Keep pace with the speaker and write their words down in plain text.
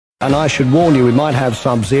And I should warn you, we might have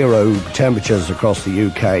sub-zero temperatures across the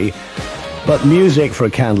UK, but music for a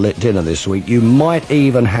candlelit dinner this week, you might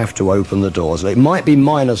even have to open the doors. It might be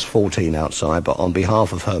minus 14 outside, but on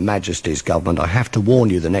behalf of Her Majesty's government, I have to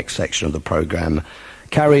warn you the next section of the programme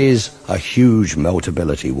carries a huge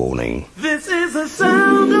meltability warning. This is the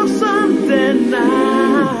sound of Sunday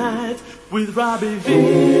night with Robbie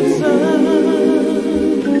Vincent.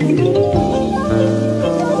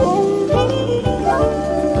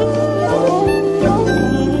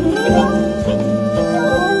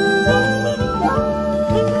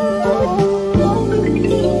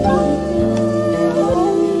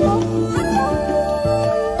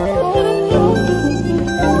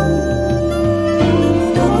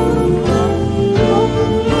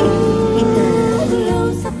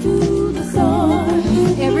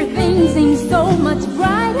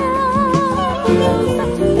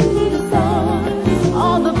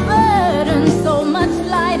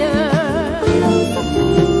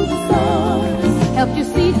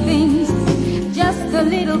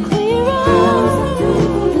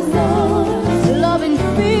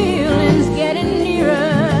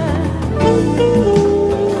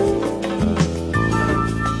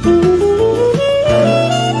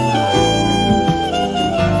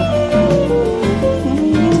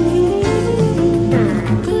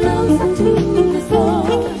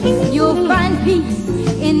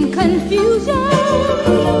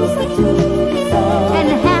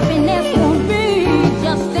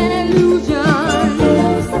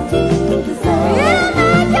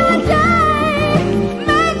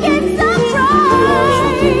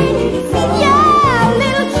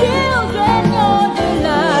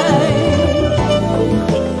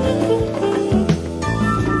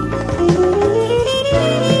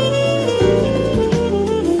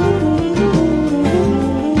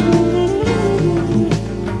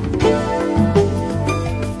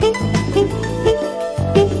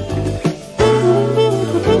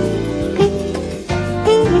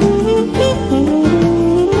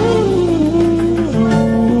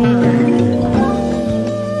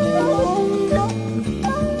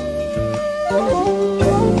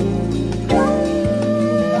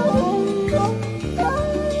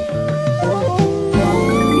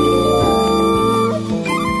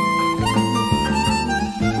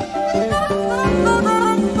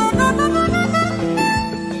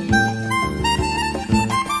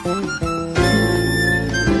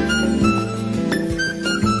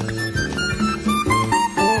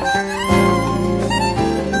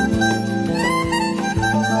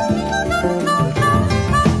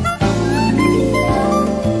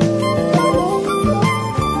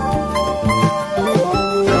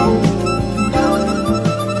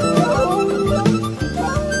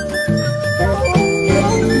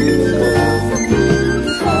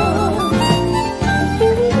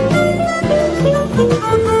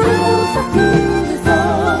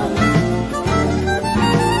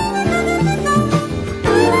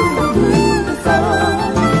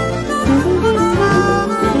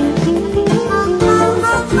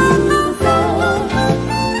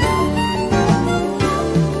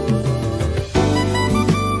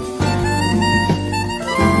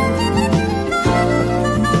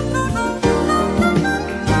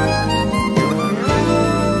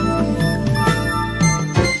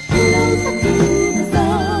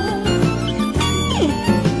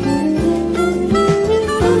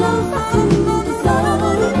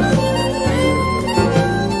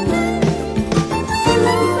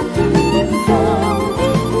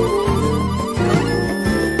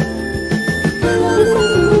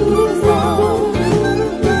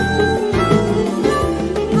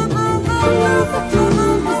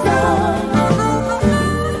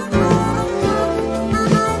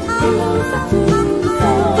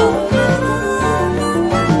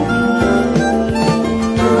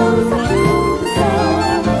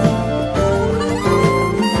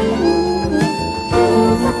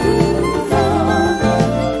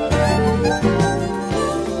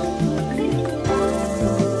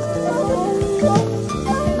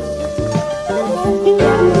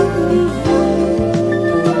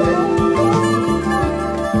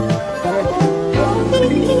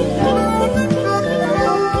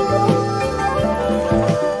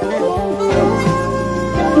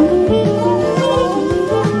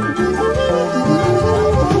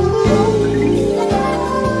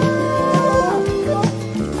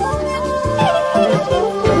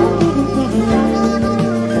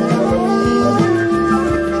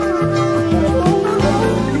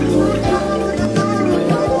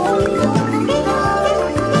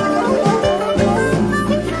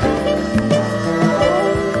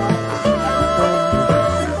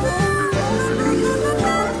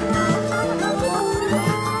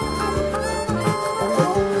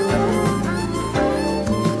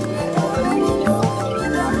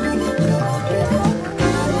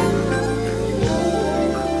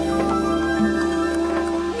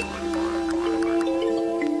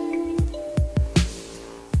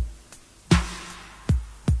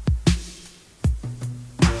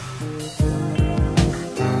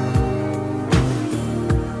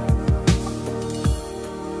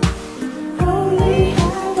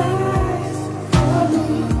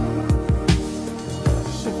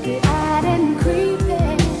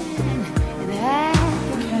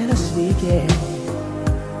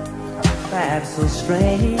 so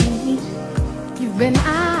strange. You've been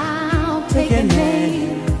out taking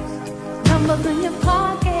names, numbers in your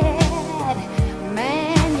pocket.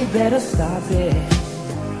 Man, you Better stop it.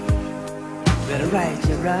 Better write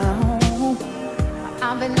you round.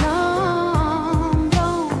 I've been long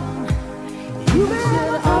gone. You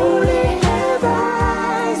should only have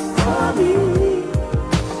eyes for me.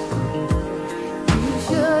 You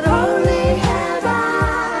should only have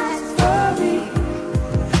eyes for me,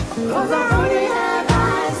 'cause I only have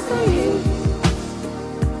eyes for you.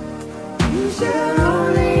 You should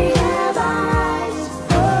only have eyes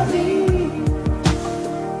for me.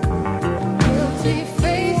 Guilty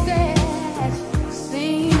faces,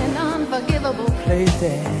 seen in unforgivable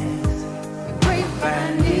Places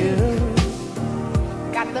grapevine news.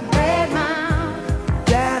 Got the bad mouth,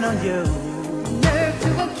 down on you. nerve to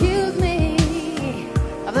accuse me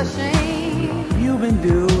of the shame You've been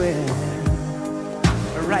doing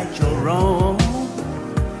right or wrong.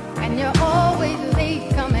 and you're always late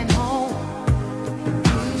coming home.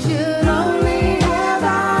 You should only have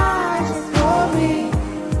eyes for me.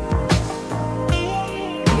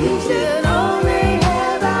 You should only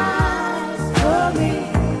have eyes for me,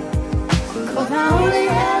 'cause I only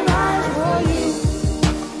have eyes for you.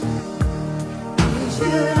 You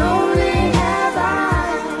should only have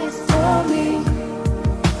eyes for me.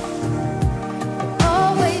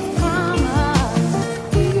 Always promise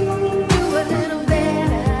do a little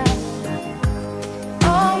better.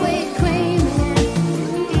 Always claiming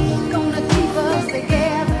gonna keep us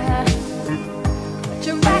together. But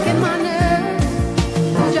you're racking my nerves,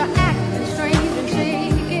 'cause you're acting strange and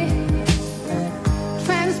shaky.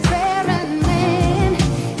 Transparent man,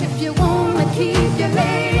 if you wanna keep your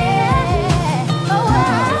lady. Oh,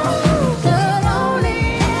 I should only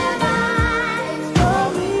have eyes for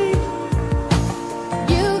me.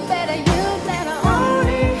 You better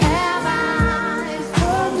only have eyes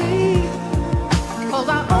for me, 'cause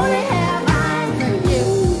I only have eyes for you.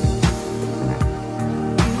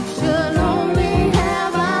 You should only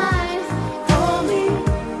have eyes for me.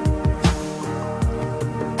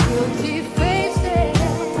 Guilty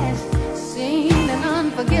faces, seen in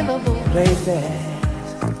unforgivable Places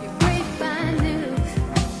your grapevine news.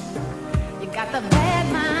 You got the bad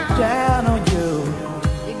mouth, down on you.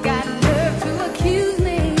 you got nerve to accuse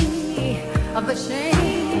me of the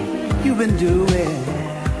shame You've been doing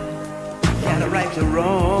kinda right or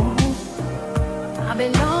wrong. I've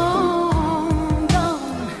been long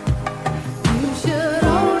gone. You should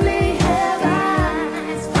only have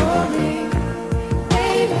eyes for me.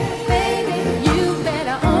 Baby, baby, you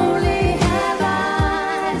better only have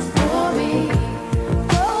eyes for me.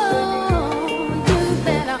 Oh, you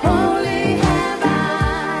better only have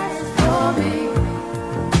eyes for me,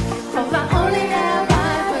 'cause I only have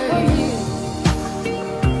eyes for you.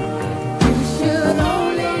 You should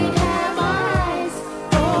only have eyes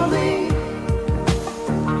for me.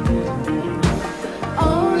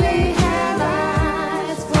 Only have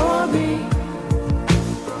eyes for me.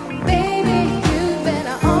 Baby, you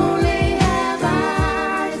better only have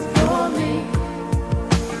eyes for me,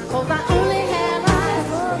 'cause I only have eyes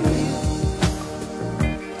for you.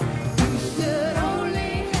 You should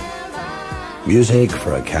only have eyes. Music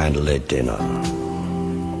for a Candlelit Dinner.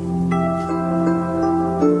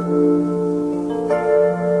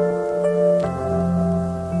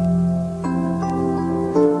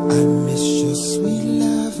 I miss your sweet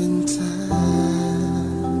loving touch.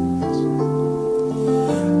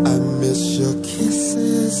 I miss your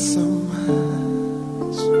kisses so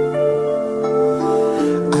much.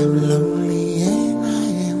 I'm lonely and I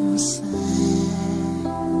am sad.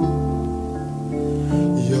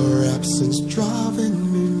 Your absence driving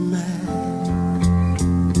me mad.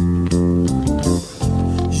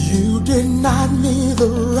 You denied me the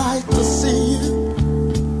right to see you,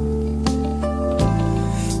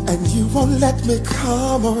 and you won't let me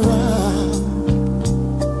come around.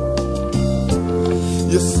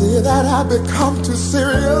 You say that I've become too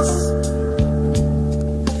serious,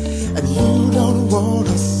 and you don't want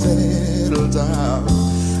to settle down.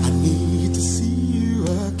 I need to see you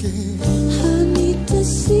again. I need to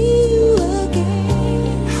see you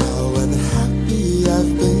again. How unhappy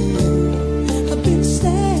I've been. I've been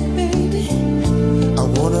sad, baby. I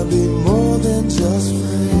wanna be more than just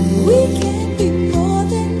friends. We can be more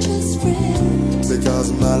than just friends. Because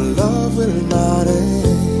my love will not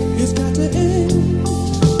end. It's got to end.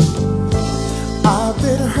 I've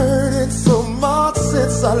been hurting so much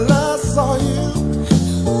since I last saw you.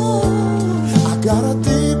 I got a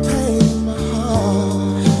deep pain in my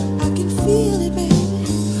heart. I can feel it, baby.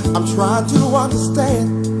 I'm trying to understand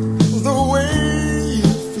the way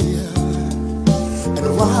you feel and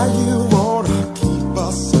why you wanna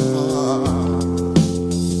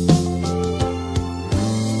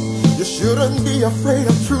shouldn't be afraid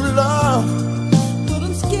of true love. But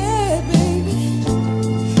I'm scared, baby.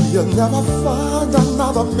 You'll never find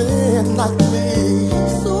another man like me.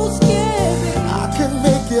 So scared, baby. I can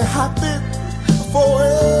make you happy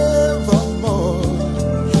forevermore.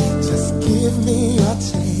 Just give me a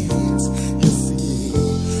chance. You see,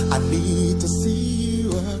 I need to see you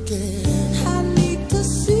again. I need to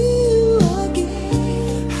see you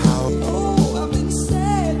again. How Oh, I've been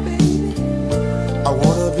sad, baby. I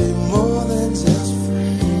wanna be more than just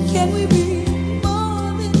friends. Can we be more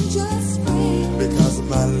than just friends? Because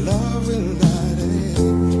my love will not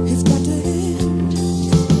end. It's got to end.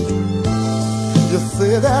 You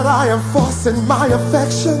say that I am forcing my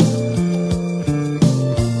affection,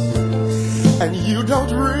 and you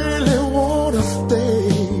don't really wanna stay.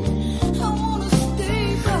 I wanna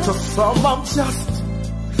stay, but To some I'm just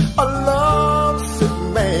a lovesick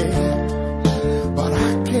man, but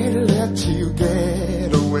I can't let you get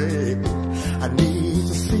away. I need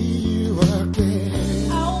to see you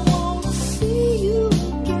again. I wanna see you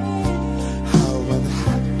again. How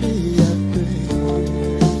unhappy I've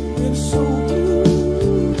been. It's so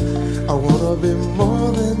blue. I wanna be more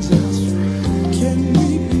than just friends. Can we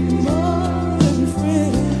be more than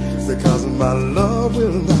friends? Because my love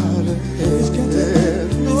will not end. It's got to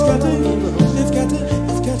end. It's got to end.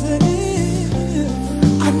 It's got to end.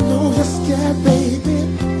 I know you're scared, baby,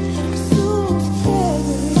 So scared,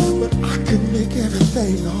 baby. but I can make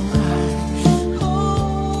everything alright.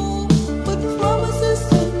 Oh, but promises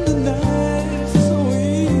in the night so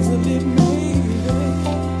easily made.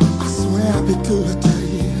 I swear I'll be good to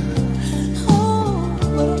you. Oh,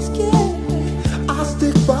 but I'm scared, baby. I'll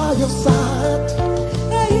stick by your side.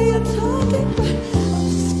 I hear you talking, but I'm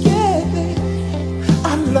scared, baby.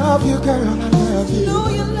 I love you, girl, I love you. Know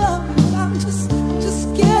you love me, but I'm just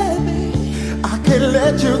scared, baby. I can't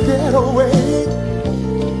let you get away.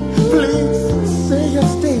 Please say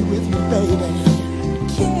you'll stay with me, baby.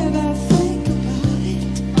 Can I think about it?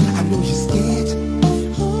 I know you're scared.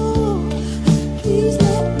 Oh, please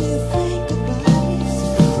let me think about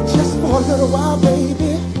it. Just for a little while,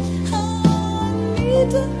 baby. I need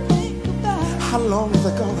to think about it. How long is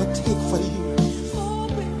it gonna take for you? Oh,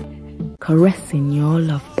 baby. Caressing your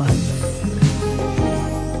love buds.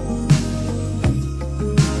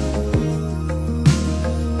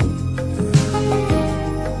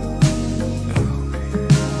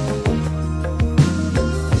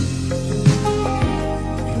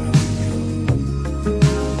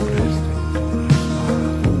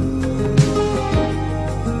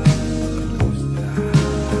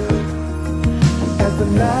 As the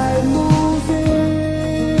night moves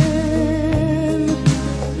in,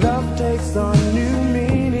 love takes on new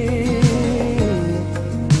meaning.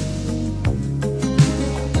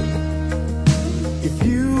 If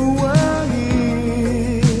you were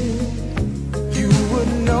here, you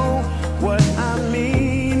would know what I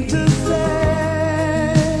mean to say.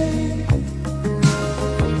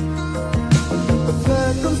 But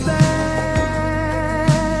circumstance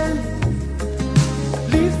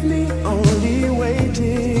leaves me only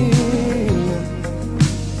waiting.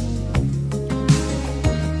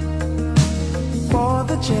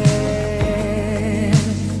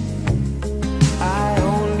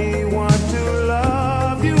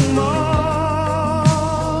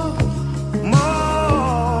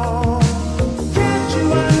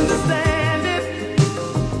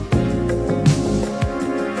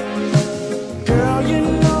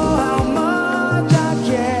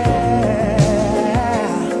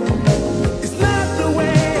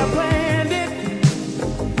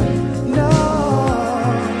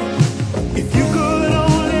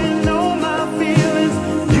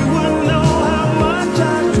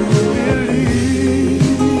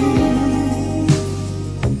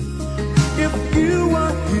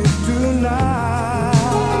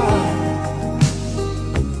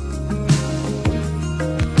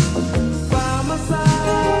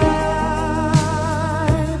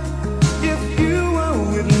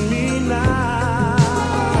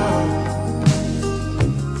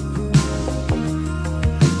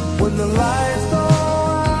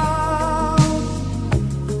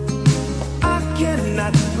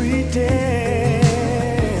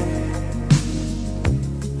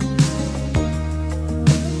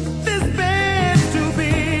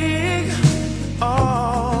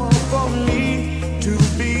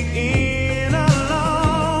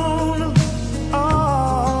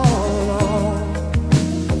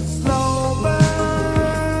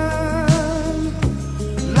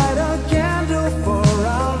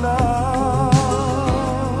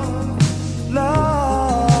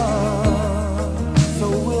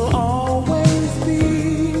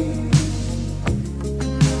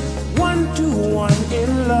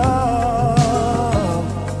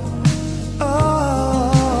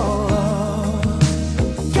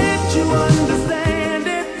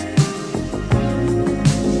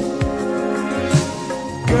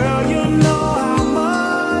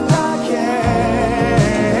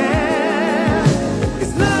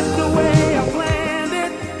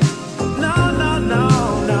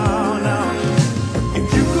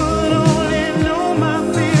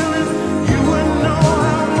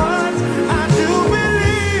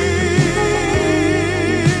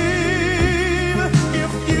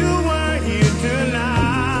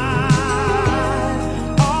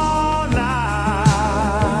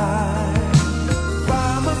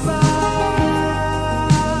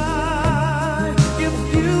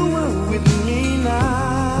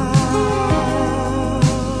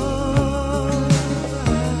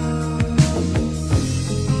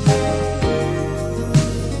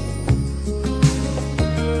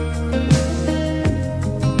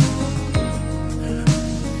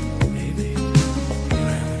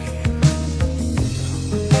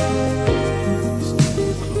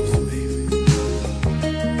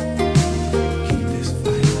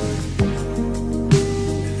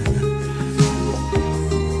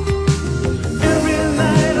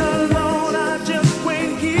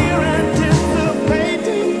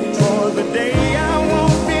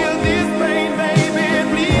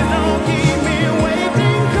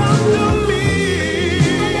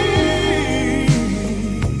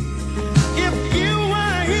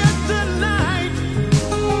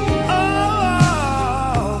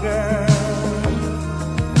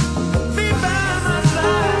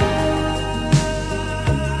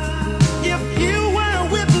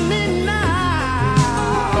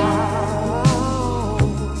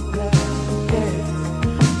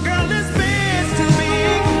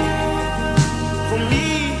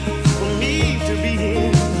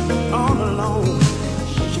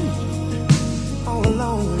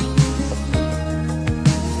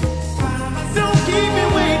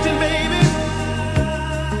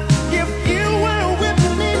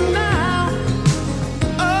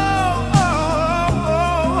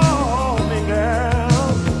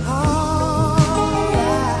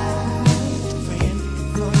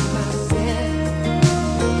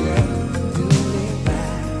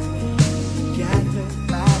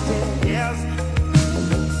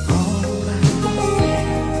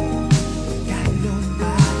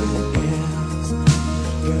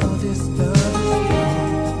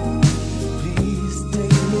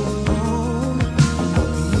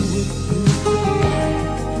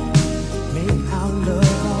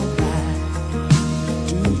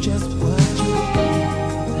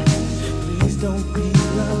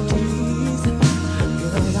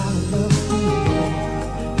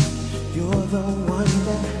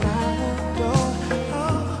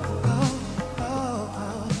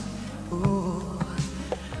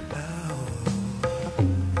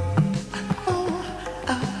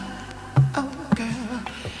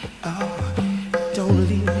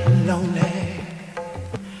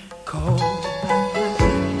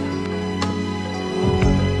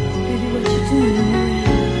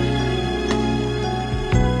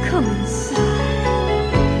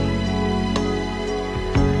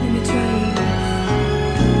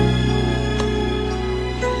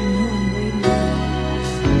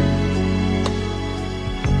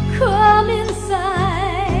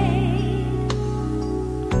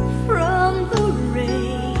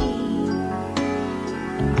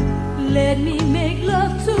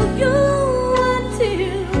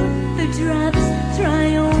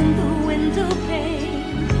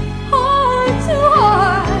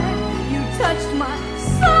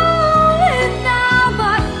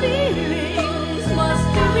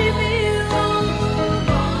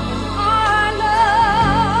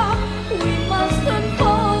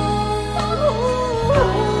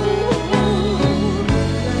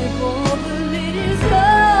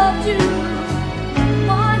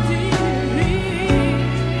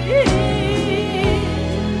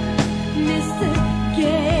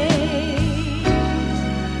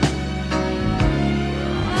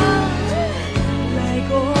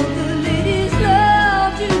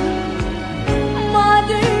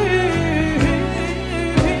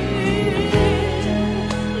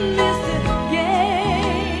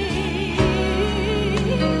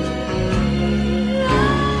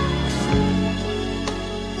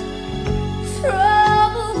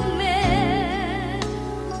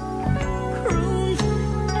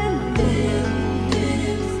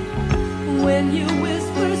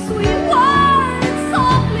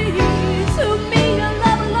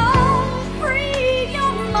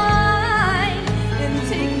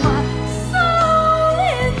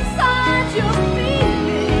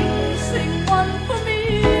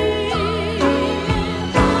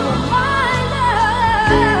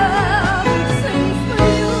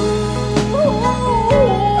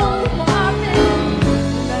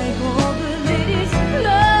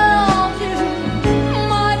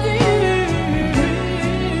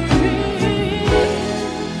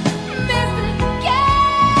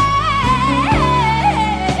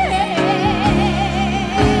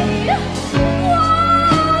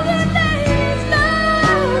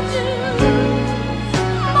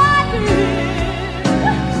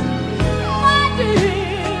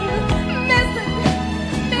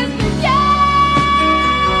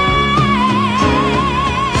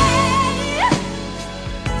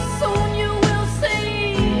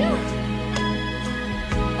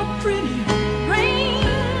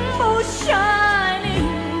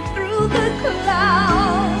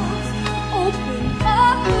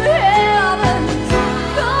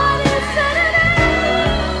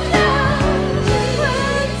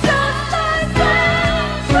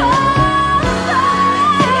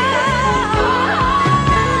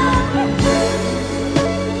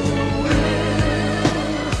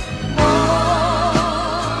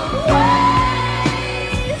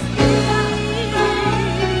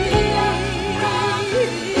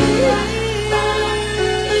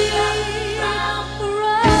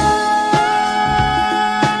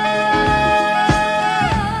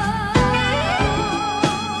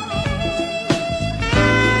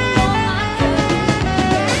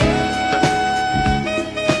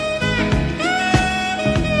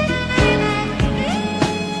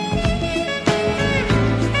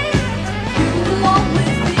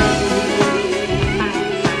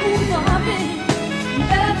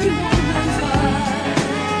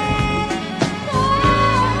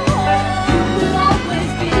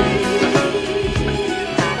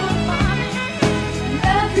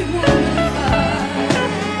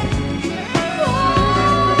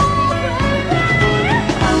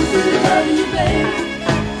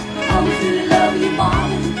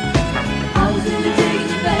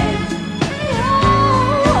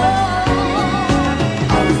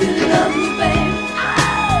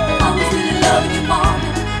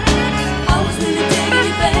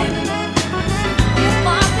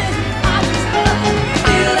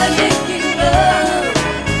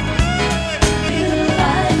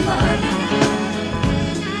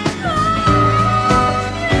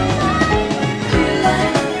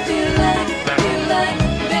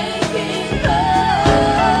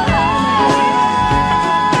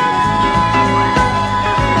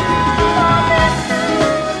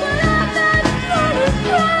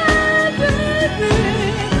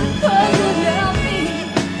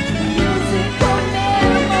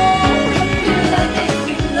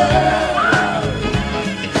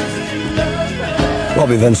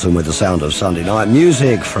 Robbie Vincent with the sound of Sunday night.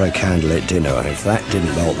 Music for a candlelit dinner. And if that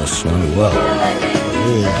didn't melt the snow, well...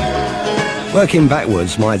 Working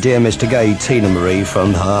backwards, my dear Mr. Gaye, Teena Marie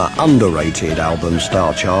from her underrated album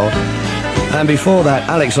Star Child. And before that,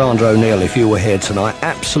 Alexander O'Neill, If You Were Here Tonight.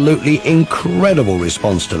 Absolutely incredible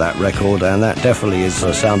response to that record, and that definitely is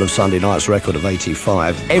the Sound of Sunday Night's record of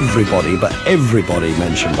 85. Everybody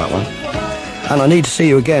mentioned that one. And I Need to See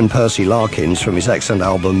You Again, Percy Larkins, from his excellent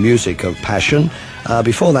album Music of Passion.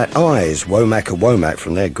 Before that, Eyes, Womack and Womack,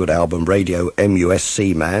 from their good album Radio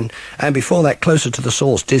MUSC Man. And before that, Closer to the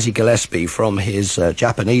Source, Dizzy Gillespie, from his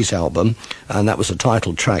Japanese album. And that was a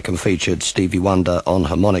title track and featured Stevie Wonder on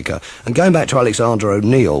harmonica. And going back to Alexander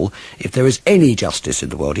O'Neill, if there is any justice in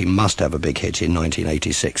the world, he must have a big hit in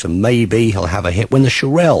 1986. And maybe he'll have a hit when the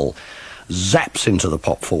Shirelle zaps into the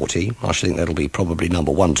Pop 40. I should think that'll be probably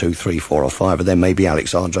number 1, 2, 3, 4 or 5, and then maybe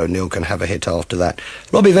Alexander O'Neill can have a hit after that.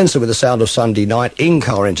 Robbie Vincent with the sound of Sunday night,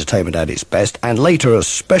 in-car entertainment at its best, and later a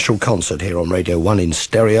special concert here on Radio 1 in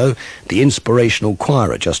stereo, the Inspirational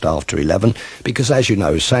Choir at just after 11, because as you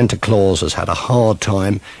know, Santa Claus has had a hard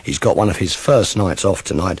time. He's got one of his first nights off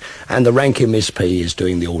tonight, and the Rankin Miss P is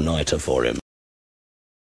doing the all-nighter for him.